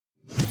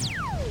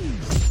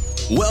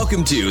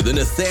Welcome to the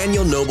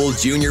Nathaniel Noble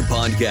Jr.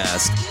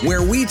 Podcast,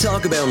 where we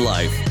talk about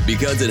life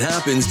because it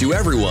happens to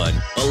everyone,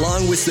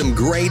 along with some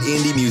great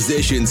indie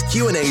musicians'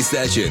 Q&A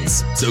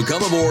sessions. So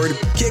come aboard,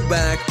 kick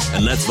back,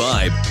 and let's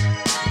vibe.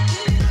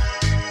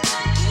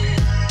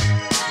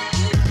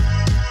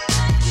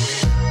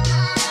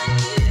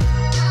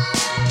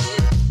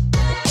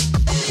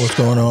 What's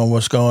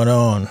going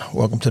on?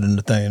 Welcome to the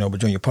Nathaniel Noble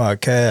Jr.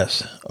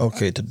 Podcast.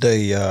 Okay,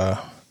 today,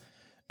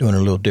 doing a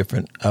little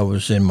different. I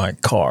was in my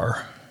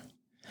car,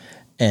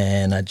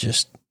 and I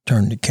just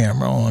turned the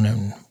camera on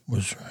and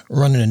was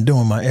running and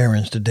doing my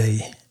errands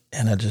today,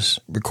 and I just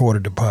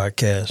recorded the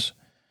podcast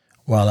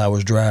while I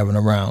was driving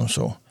around.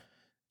 So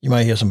you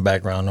might hear some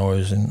background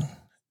noise and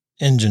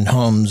engine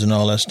hums and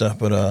all that stuff,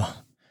 but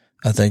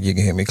I think you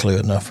can hear me clear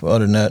enough. Other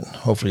than that,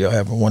 hopefully y'all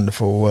have a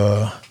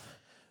wonderful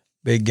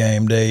big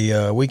game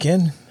day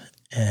weekend,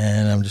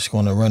 and I'm just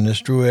going to run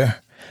this through here,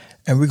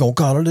 and we're going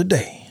to call it a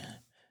day.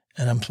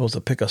 And I'm supposed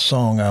to pick a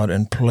song out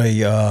and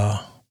play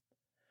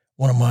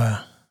one of my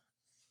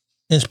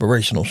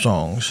inspirational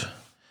songs.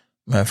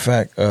 Matter of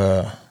fact,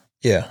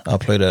 I'll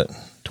play that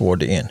toward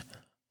the end.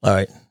 All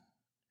right,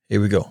 here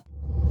we go.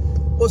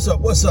 What's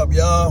up,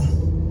 y'all?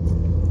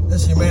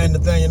 This is your man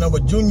Nathaniel Noble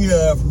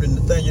Jr. from the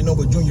Nathaniel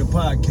Noble Jr.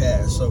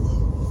 Podcast. So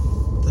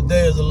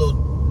today is a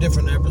little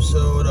different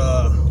episode.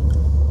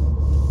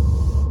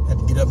 Had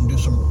to get up and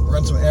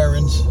run some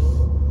errands.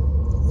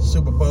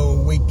 Super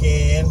Bowl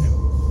weekend.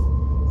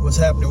 What's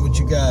happening with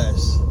you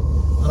guys?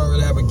 I don't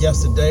really have a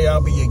guest today.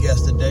 I'll be your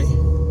guest today.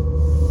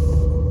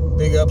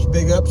 Big ups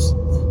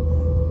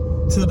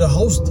to the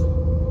host.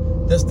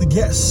 That's the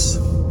guest.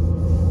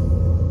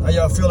 How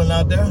y'all feeling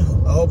out there?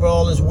 I hope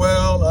all is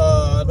well.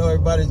 I know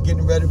everybody's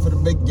getting ready for the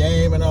big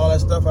game and all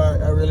that stuff.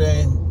 I really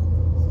ain't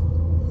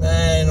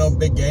no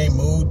big game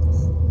mood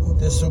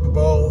this Super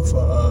Bowl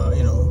for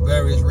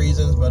various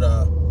reasons, but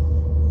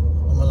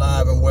I'm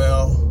alive and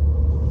well.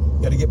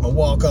 Got to get my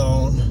walk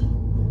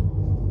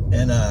on,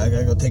 and I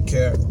gotta go take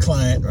care of a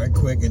client right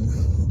quick and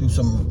do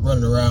some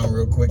running around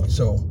real quick.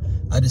 So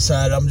I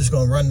decided I'm just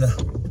gonna run the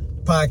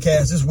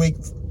podcast this week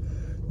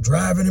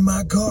driving in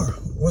my car.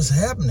 What's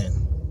happening?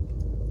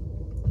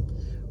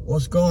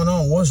 What's going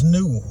on? What's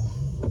new?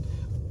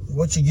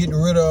 What you getting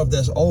rid of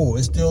that's old?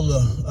 It's still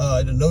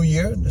the new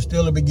year. It's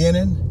still the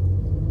beginning.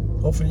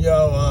 Hopefully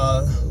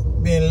y'all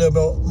being a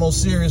little bit more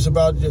serious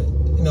about your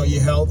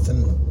health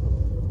and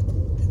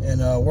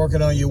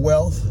working on your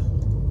wealth,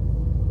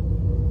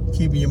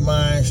 keeping your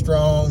mind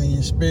strong and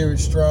your spirit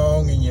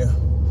strong and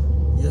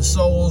your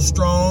soul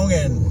strong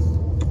and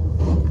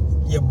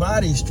your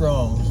body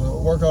strong.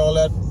 So work all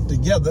that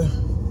together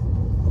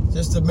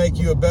just to make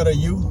you a better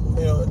you.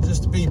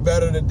 Just to be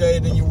better today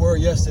than you were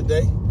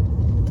yesterday.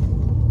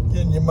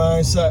 Getting your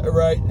mindset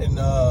right and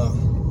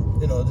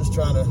just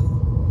trying to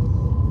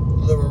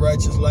live a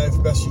righteous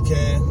life best you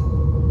can.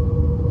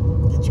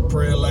 Get your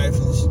prayer life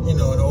in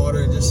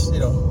order. Just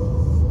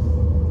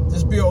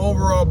be an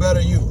overall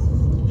better you.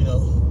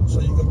 So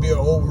you can be an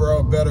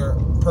overall better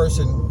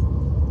person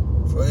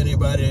for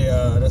anybody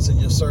that's in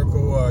your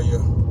circle or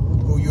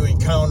who you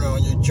encounter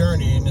on your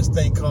journey in this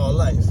thing called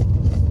life.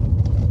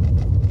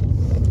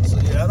 So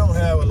I don't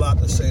have a lot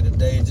to say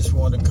today. Just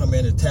wanted to come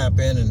in and tap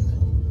in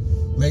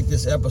and make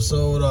this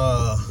episode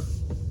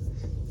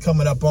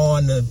coming up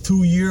on the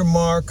 2-year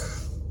mark.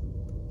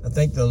 I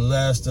think the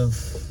last of,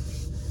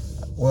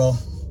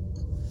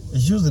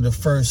 it's usually the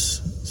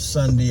first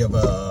Sunday of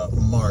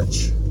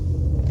March.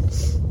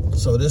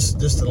 So this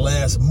the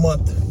last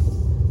month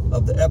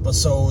of the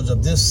episodes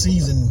of this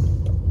season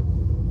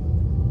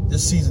 2.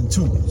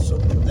 So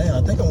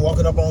I think I'm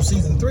walking up on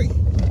season 3.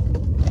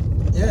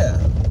 Yeah.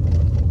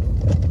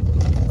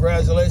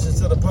 Congratulations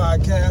to the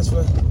podcast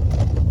for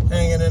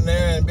hanging in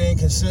there and being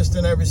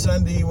consistent every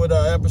Sunday with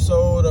an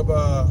episode of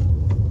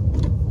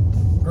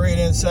great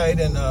insight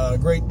and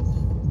great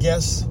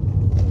guests.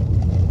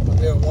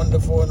 They're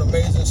wonderful and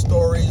amazing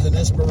stories and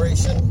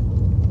inspiration.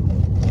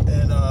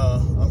 And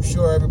I'm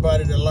sure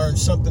everybody that learned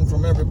something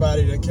from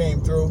everybody that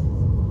came through.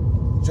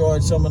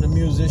 Enjoyed some of the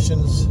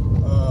musicians'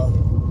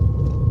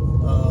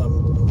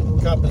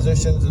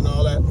 compositions and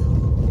all that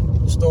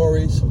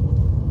stories.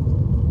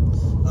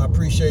 I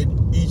appreciate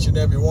each and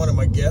every one of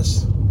my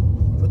guests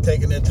for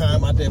taking their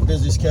time out their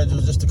busy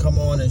schedules just to come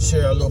on and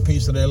share a little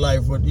piece of their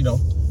life with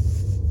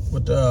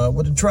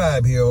the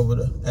tribe here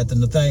at the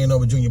Nathaniel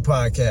Noble Jr.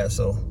 Podcast.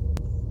 So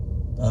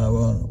I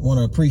want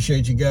to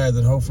appreciate you guys,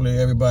 and hopefully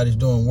everybody's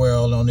doing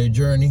well on their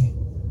journey.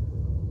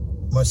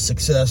 Much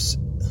success,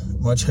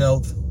 much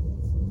health,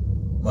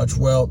 much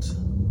wealth,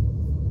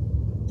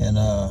 and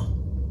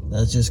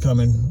that's just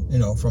coming,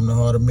 from the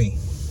heart of me.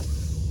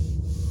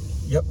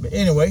 Yep. But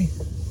anyway,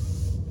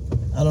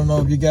 I don't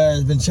know if you guys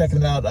have been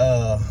checking out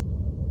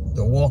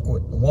the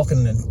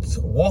walking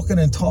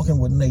and talking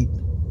with Nate.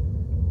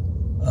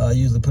 I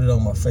usually put it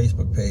on my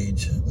Facebook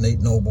page,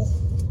 Nate Noble.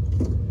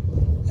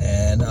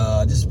 And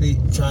just be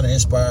trying to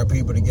inspire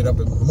people to get up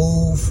and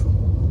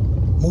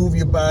move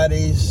your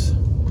bodies,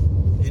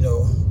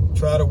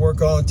 try to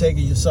work on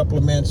taking your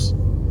supplements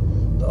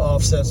to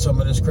offset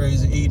some of this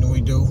crazy eating we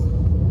do.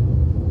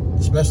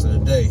 especially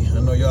today. I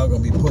know y'all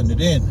gonna be putting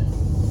it in.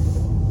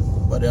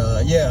 But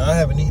yeah, I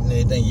haven't eaten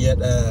anything yet.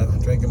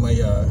 Drinking my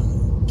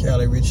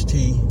Cali-rich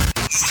tea.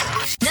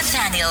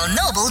 Nathaniel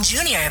Noble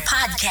Jr.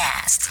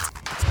 Podcast.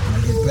 When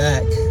I get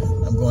back,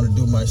 I'm going to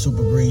do my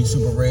super green,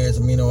 super reds,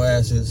 amino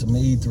acids, some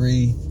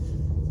E3,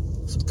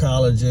 some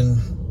collagen,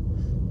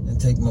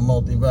 and take my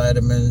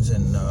multivitamins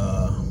and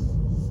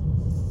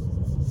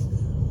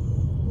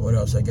what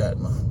else I got?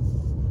 My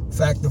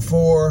Factor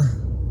 4,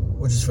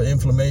 which is for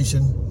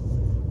inflammation.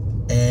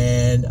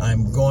 And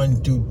I'm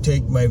going to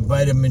take my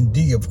vitamin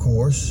D, of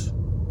course.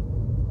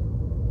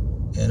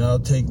 And I'll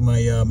take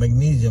my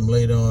magnesium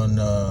later on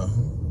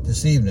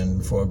this evening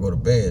before I go to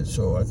bed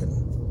so I can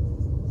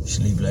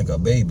sleep like a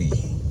baby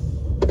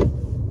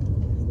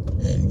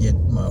and get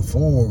my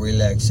full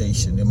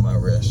relaxation in my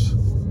rest.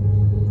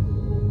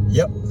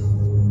 Yep.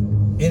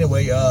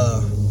 Anyway,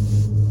 yeah,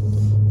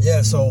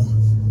 so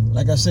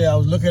like I say, I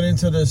was looking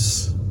into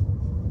this,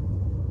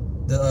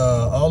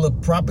 all the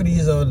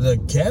properties of the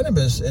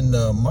cannabis and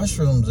the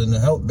mushrooms and the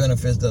health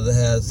benefits that it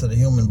has to the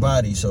human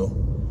body. So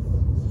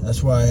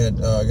that's why I had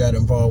got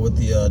involved with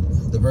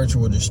the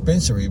virtual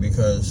dispensary,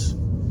 because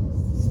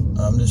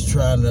I'm just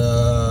trying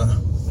to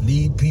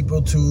lead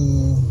people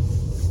to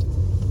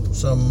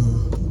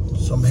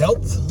some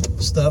health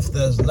stuff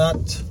that's not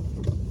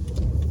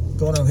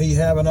going to be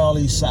having all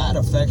these side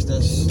effects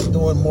that's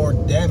doing more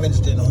damage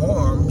than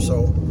harm.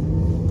 So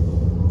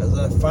as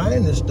I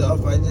find this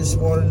stuff, I just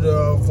wanted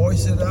to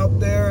voice it out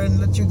there and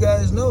let you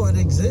guys know it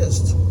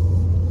exists.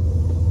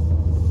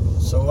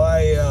 So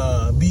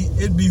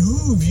it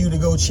behooves you to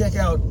go check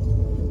out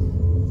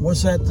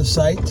what's at the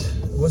site,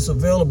 what's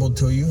available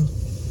to you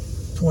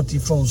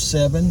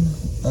 24/7.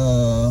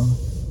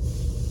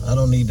 I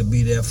don't need to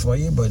be there for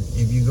you, but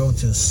if you go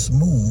to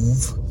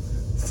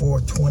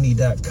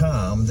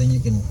smooth420.com, then you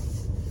can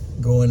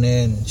go in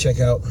there and check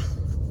out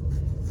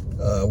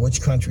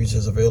which countries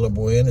is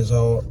available in. Is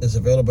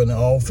available in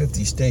all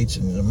 50 states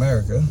in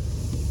America.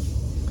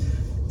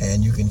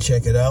 And you can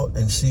check it out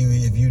and see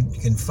if you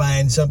can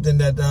find something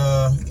that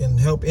can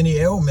help any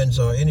ailments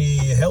or any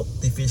health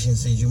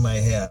deficiencies you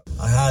might have.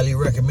 I highly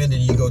recommend that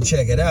you go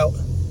check it out.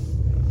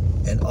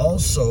 And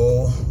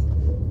also,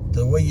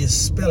 the way you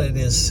spell it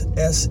is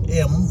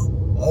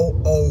SMOOV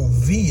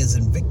as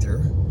in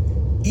Victor,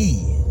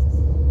 E.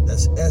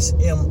 That's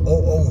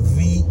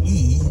SMOOVE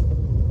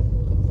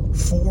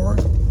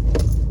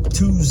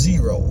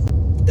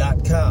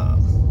 420.com.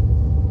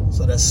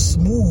 So that's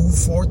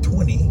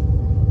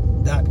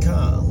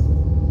smooth420.com.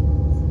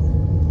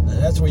 And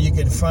that's where you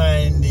can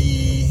find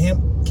the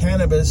hemp,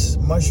 cannabis,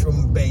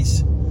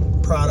 mushroom-based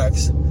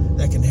products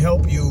that can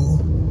help you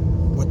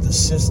with the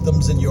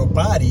systems in your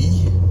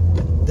body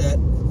that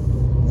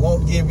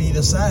won't give you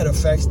the side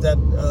effects that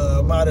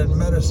modern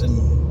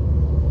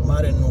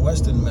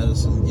Western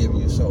medicine give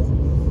you. So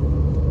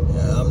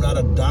I'm not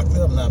a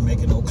doctor, I'm not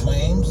making no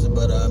claims,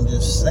 but I'm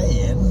just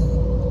saying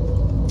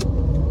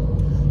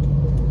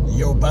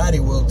your body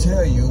will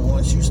tell you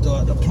once you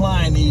start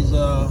applying these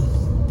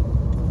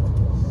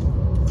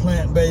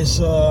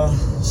plant-based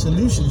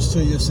solutions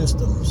to your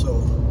system. So,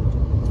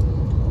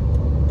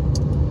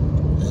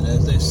 and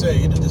as they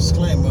say, the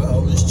disclaimer,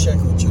 always check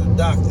with your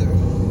doctor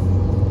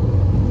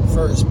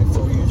first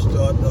before you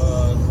start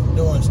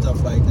doing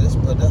stuff like this.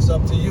 But that's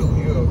up to you.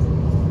 You're a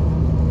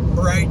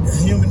bright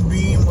human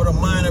being with a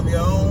mind of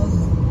your own.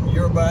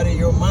 Your body,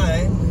 your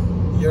mind,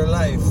 your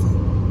life.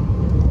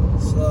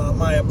 It's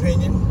my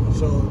opinion.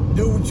 So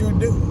do what you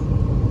do.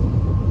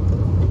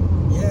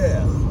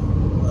 Yeah.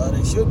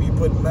 They should be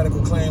putting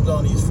medical claims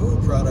on these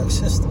food products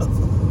and stuff.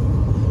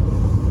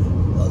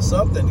 Or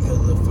something,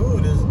 because the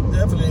food is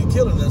definitely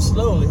killing us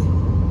slowly.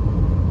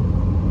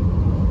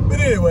 But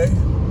anyway,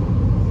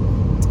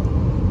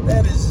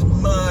 that is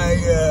my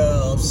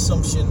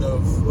assumption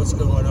of what's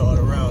going on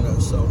around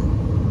us. So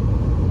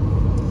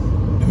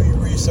do your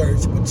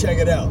research, but check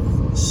it out.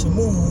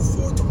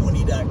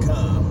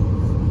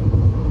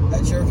 Smooth420.com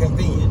at your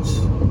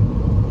convenience.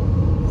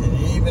 And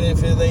even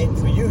if it ain't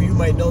for you, you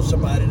might know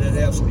somebody that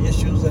have some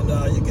issues, and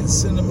you can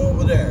send them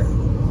over there.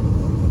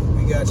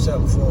 We got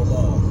something for them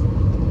all.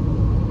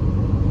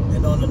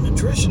 And on the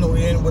nutritional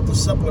end with the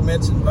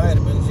supplements and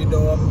vitamins, you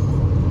know I'm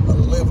a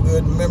Live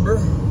Good member.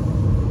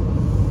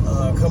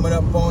 Coming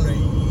up on a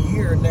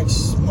year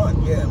next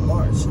month,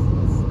 March.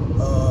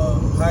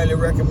 Highly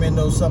recommend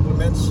those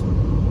supplements.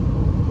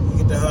 You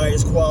get the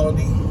highest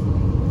quality,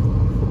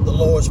 the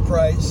lowest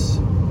price.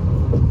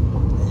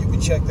 And you can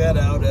check that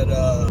out at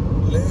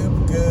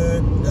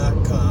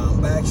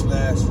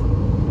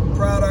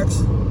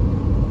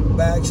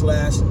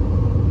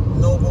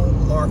livegood.com/products/Noble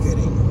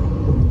Marketing.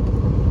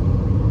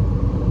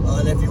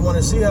 And if you want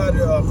to see how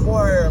to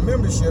acquire a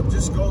membership,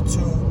 just go to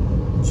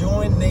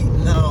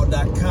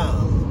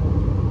joinnatenow.com.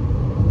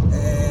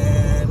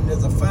 And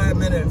there's a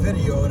 5-minute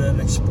video that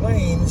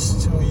explains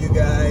to you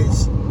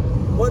guys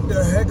what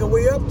the heck are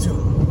we up to.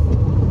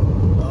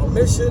 Our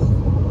mission,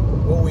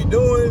 what we're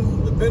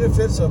doing, the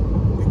benefits of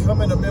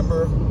becoming a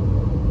member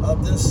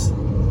of this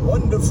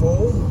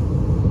wonderful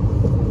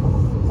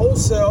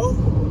wholesale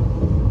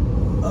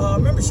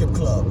membership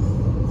club.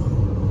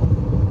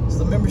 It's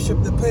the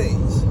membership that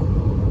pays.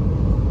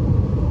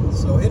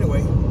 So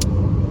anyway,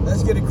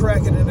 let's get it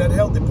cracking in that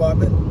health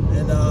department.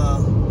 And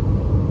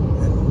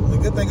the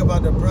good thing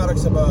about the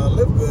products of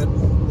Live Good,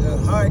 they're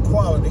high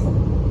quality,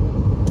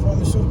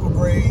 pharmaceutical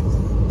grade,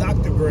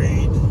 doctor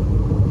grade,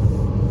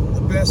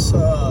 the best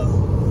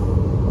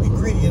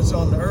ingredients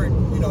on the earth,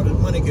 that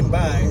money can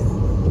buy.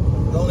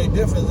 The only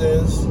difference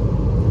is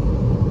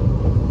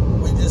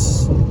we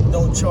just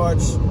don't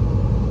charge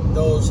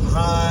those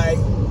high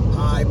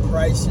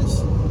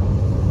prices,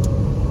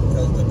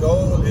 because the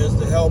goal is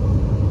to help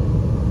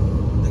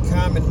the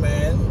common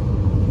man,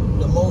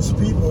 the most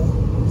people,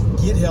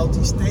 get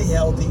healthy, stay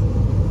healthy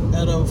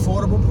at an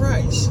affordable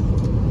price.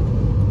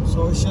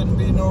 So it shouldn't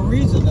be no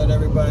reason that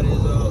everybody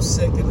is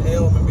sick and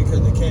ailment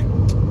because they can't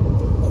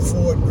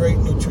afford great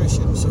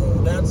nutrition. So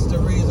that's the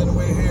reason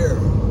we're here.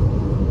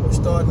 We're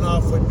starting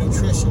off with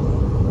nutrition.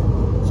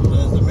 So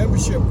as the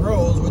membership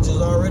grows, which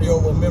is already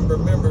over a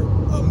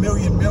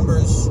million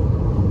members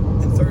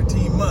in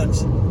 13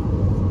 months,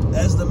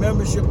 as the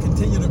membership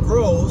continue to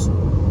grow,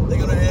 they're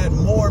going to add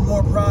more and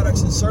more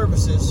products and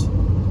services,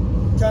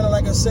 kind of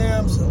like a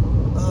Sam's,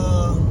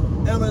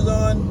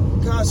 Amazon,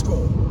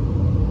 Costco.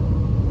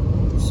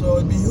 So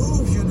it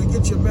behooves you to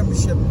get your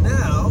membership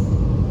now,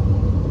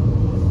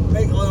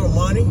 make a little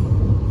money,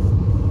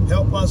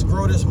 help us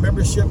grow this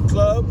membership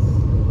club,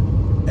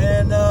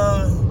 and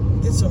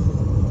get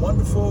some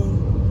wonderful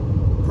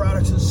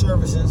products and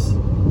services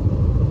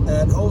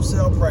at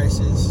wholesale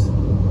prices,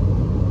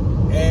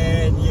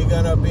 and you're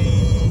gonna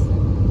be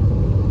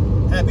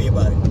happy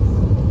about it.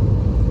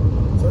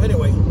 So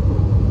anyway,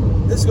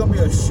 this is gonna be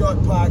a short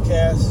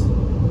podcast.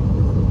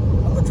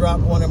 I'm gonna drop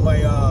one of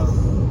my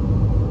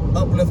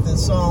uplifting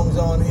songs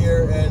on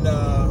here, and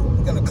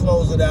we're gonna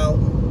close it out.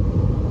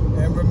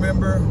 And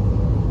remember,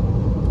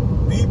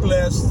 be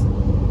blessed,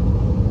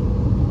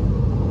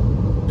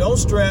 don't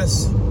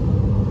stress,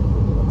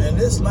 and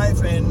this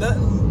life ain't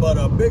nothing but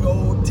a big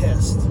old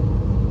test.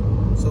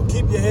 So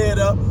keep your head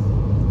up,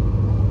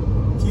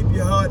 keep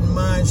your heart and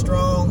mind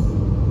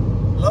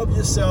strong, love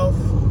yourself,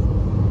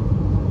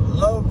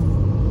 love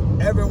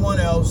everyone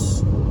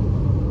else,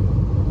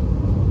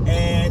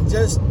 and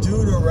just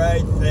do the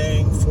right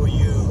thing for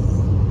you,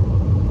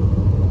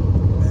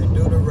 and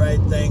do the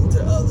right thing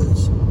to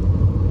others.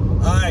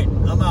 Alright,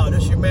 I'm out.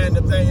 This is your man,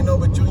 Nathaniel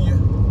Nova Jr.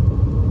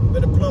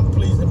 Been a plum,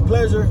 pleased, and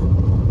pleasure.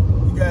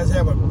 You guys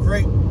have a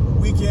great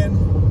weekend,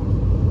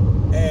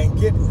 and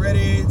get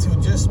ready to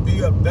just be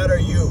a better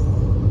you.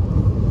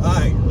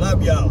 Alright,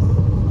 love y'all.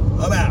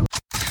 I'm out.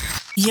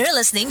 You're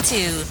listening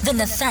to the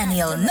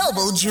Nathaniel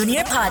Noble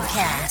Jr.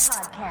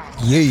 Podcast.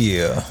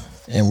 Yeah,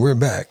 and we're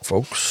back,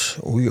 folks.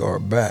 We are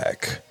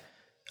back.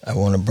 I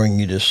want to bring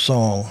you this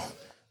song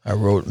I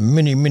wrote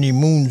many, many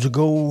moons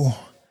ago.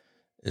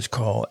 It's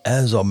called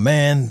As a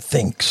Man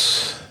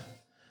Thinks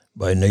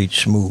by Nate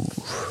Smooth.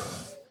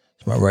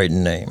 It's my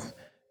writing name.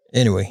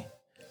 Anyway,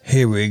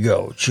 here we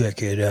go.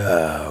 Check it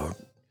out.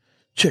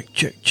 Check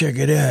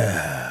it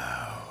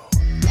out.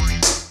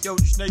 Yo,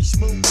 this Nate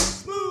Smooth.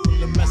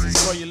 The message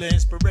for your little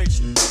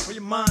inspiration. For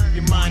your mind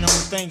on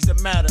the things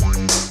that matter.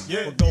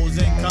 Yeah. What goes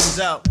in comes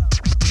out.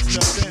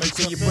 Make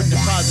sure you put the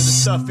positive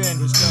stuff in.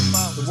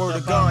 The word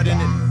of God in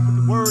it. Put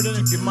the word in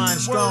it. Keep your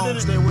mind strong.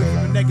 Stay away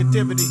from the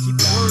negativity. Keep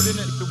the word in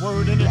it. Keep the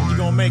word in it. You're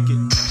gonna make it.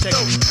 Check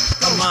it.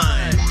 My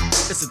mind.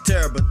 It's a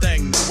terrible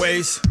thing to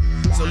waste.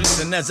 So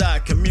listen as I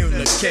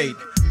communicate.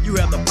 You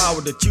have the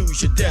power to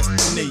choose your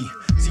destiny.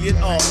 See, it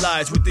all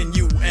lies within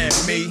you and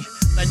me.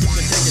 Now you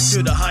can take it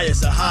to the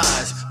highest of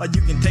highs, or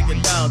you can take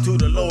it down to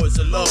the lowest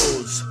of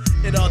lows.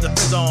 It all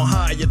depends on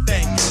how you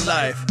think in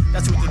life.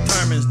 That's what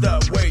determines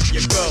the way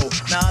you go.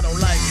 Now I don't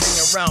like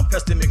hanging around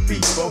pessimistic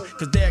people,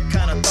 cause their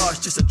kind of thoughts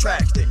just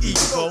attracts the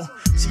evil.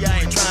 See, I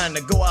ain't trying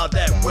to go out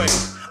that way.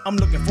 I'm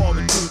looking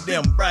forward to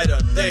them brighter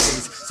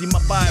days. See,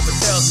 my Bible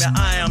tells me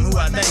I am who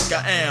I think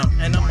I am,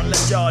 and I'ma let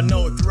y'all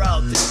know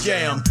throughout this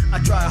jam. I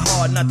try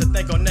hard not to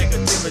think on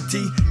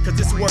negativity, cause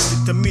it's worth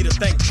it to me to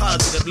think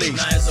positively.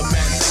 Now as a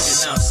man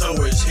thinking now, so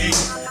is he,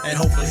 and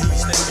hopefully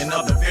he's thinking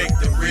of the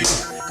victory,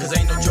 cause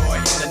ain't no joy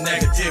in the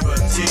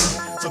negativity.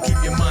 So keep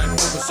your mind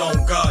focused on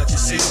God, you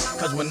see,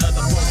 cause when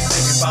other folks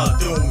thinking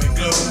about doom and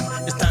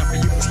gloom, it's time for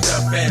you to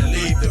step and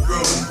leave the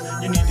room.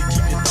 You need to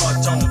keep your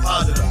thoughts on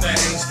positive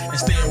things and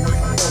stay away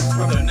from folks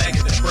with a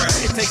negative brain.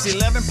 It takes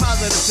 11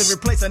 positives to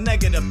replace a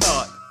negative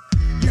thought.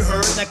 You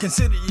heard, now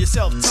consider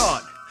yourself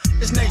taught.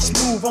 It's Nate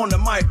Smooth on the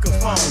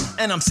microphone,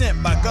 and I'm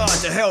sent by God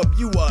to help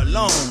you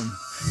alone.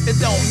 It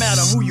don't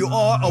matter who you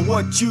are or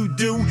what you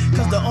do,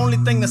 cause the only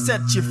thing that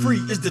sets you free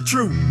is the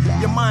truth.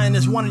 Your mind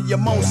is one of your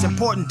most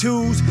important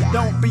tools.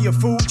 Don't be a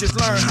fool, just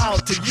learn how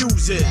to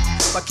use it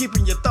by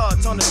keeping your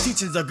thoughts on the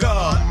teachings of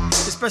God.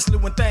 Especially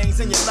when things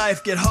in your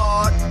life get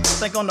hard,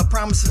 think on the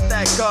promises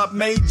that God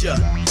made you.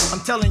 I'm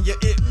telling you,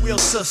 it will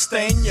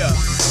sustain you.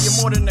 You're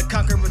more than a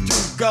conqueror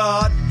through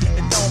God.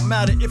 It don't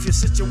matter if your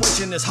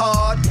situation is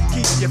hard,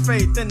 keep your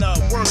faith in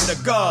the word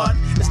of God.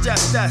 It's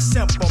just that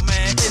simple,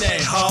 man, it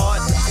ain't hard.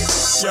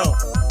 Yo,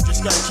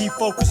 just gotta keep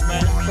focused,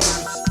 man.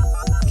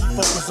 Keep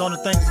Focus on the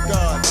things of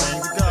God,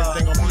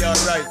 everything gonna be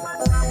alright.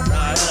 No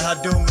matter how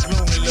doom and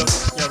gloomy look,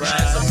 you're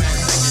right. As a man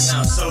thinking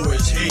now, so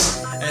is he.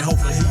 And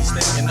hopefully he's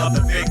thinking of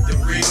the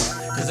victory.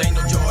 Cause ain't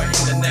no joy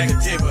in the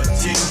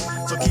negativity.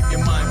 So keep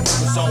your mind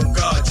focused on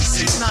God, you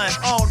see. Night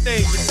all day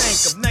you think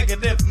of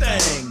negative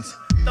things.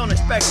 Don't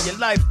expect your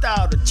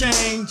lifestyle to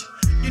change.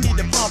 You need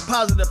to pump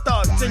positive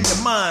thoughts in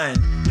your mind.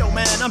 Yo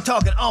man, I'm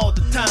talking all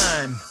the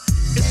time.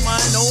 It's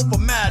mind over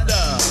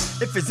matter.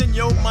 If it's in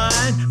your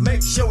mind,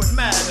 make sure it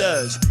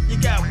matters. You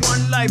got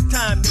one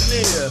lifetime to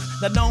live.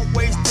 Now don't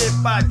waste it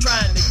by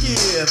trying to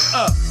give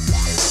up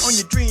on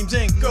your dreams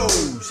and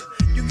goals.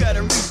 You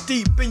gotta reach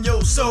deep in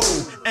your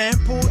soul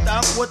and pull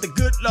out what the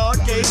good Lord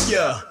gave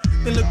you.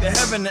 Then look to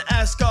heaven and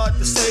ask God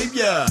to save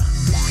you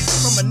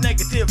from a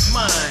negative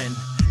mind.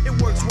 It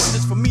works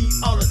wonders for me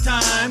all the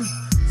time.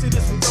 See,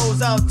 this one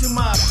goes out to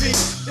my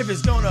peace. If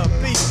it's gonna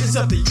be, it's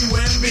up to you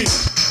and me.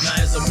 Now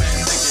as a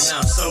man thinking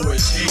now, so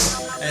is he.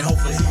 And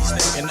hopefully he's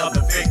thinking of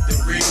the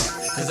victory.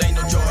 Cause ain't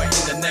no joy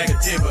in the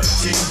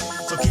negativity.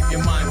 So keep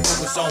your mind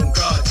focused on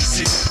God, you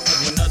see.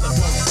 Cause when other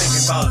folks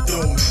thinking about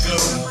doom and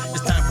gloom,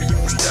 it's time for you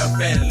to step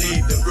and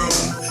leave the room.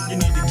 You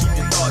need to keep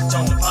your thoughts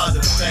on the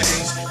positive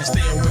things and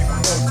stay away from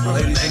folks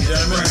with Ladies and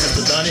gentlemen,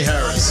 Mr. Donnie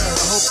Harris.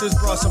 I hope this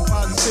brought some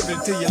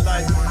positivity to your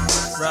life.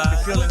 Right.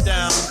 You're feeling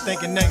down,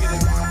 thinking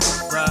negative.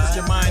 Right. Put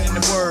your mind in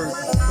the word.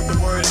 Put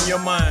the word in your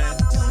mind.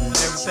 And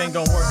everything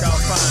gonna work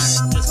out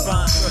fine. Just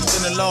fine.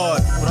 Trust in the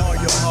Lord with all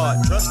your heart.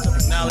 Trust Him.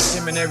 Acknowledge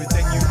Him in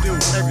everything you do.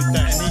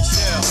 Everything. And He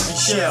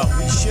shall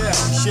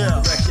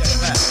direct your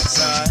path.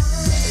 Right.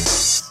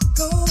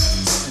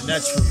 And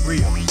that's for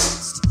real.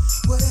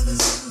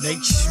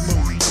 Nate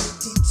Smooth.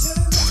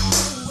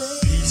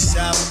 Peace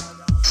out.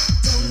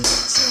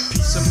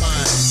 Peace of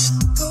mind.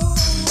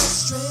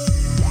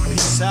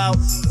 Peace out.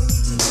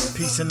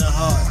 Peace in the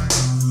heart.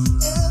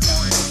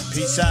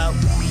 Peace out.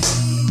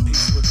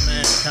 Peace with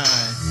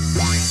mankind.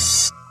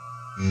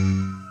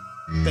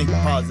 Think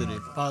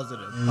positive,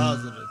 positive,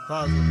 positive,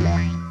 positive.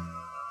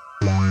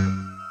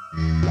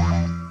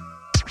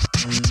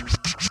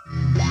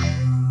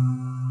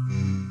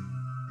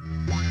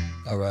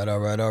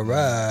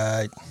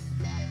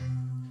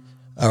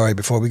 All right,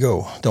 before we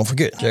go, don't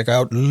forget, check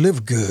out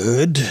Live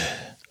Good.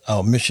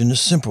 Our mission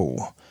is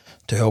simple: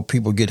 to help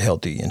people get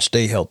healthy and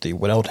stay healthy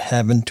without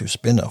having to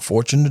spend a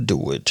fortune to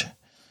do it.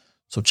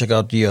 So check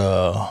out the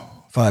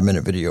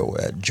 5-minute video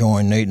at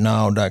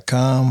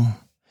joinnatenow.com.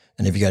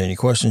 And if you got any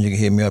questions, you can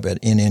hit me up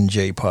at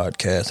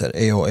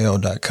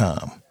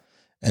nnjpodcast@aol.com.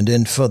 And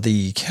then for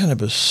the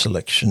cannabis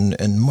selection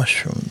and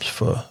mushrooms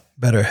for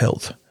better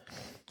health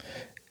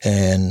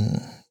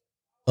and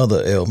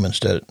other ailments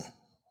that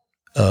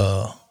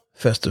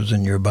festers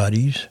in your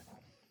bodies,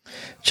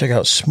 check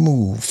out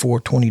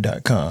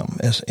smooth420.com,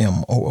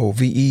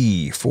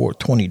 SMOOVE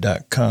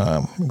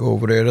 420.com. Go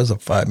over there. There's a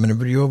 5-minute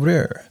video over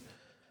there.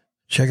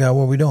 Check out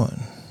what we're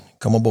doing.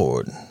 Come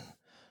aboard.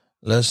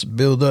 Let's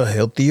build a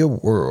healthier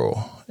world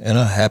and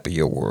a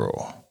happier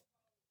world.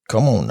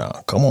 Come on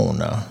now.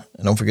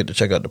 And don't forget to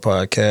check out the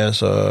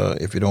podcast.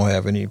 If you don't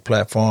have any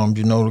platforms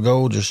you know to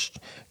go, just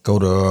go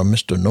to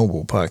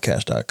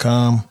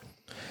MrNoblePodcast.com.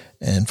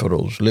 And for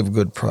those Live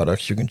Good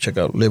products, you can check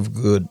out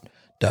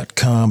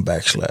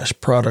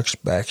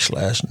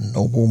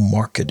livegood.com/products/Noble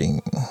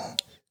Marketing.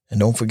 And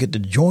don't forget to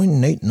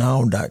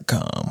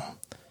joinnatenow.com.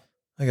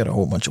 I got a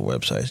whole bunch of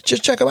websites.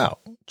 Just check them out.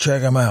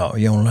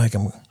 You don't like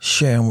them,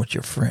 share them with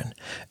your friend.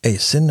 Hey,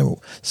 send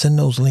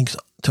those links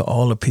to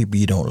all the people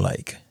you don't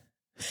like.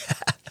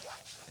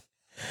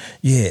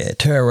 Yeah,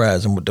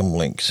 terrorize them with them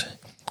links.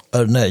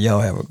 Other than that,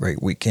 y'all have a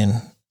great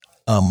weekend.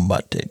 I'm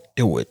about to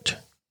do it.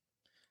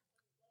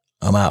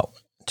 I'm out.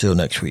 Till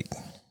next week.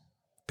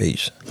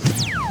 Peace.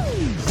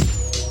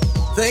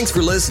 Thanks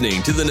for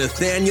listening to the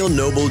Nathaniel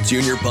Noble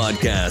Jr.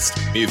 Podcast.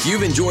 If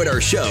you've enjoyed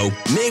our show,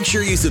 make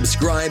sure you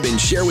subscribe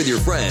and share with your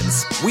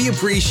friends. We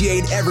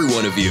appreciate every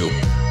one of you.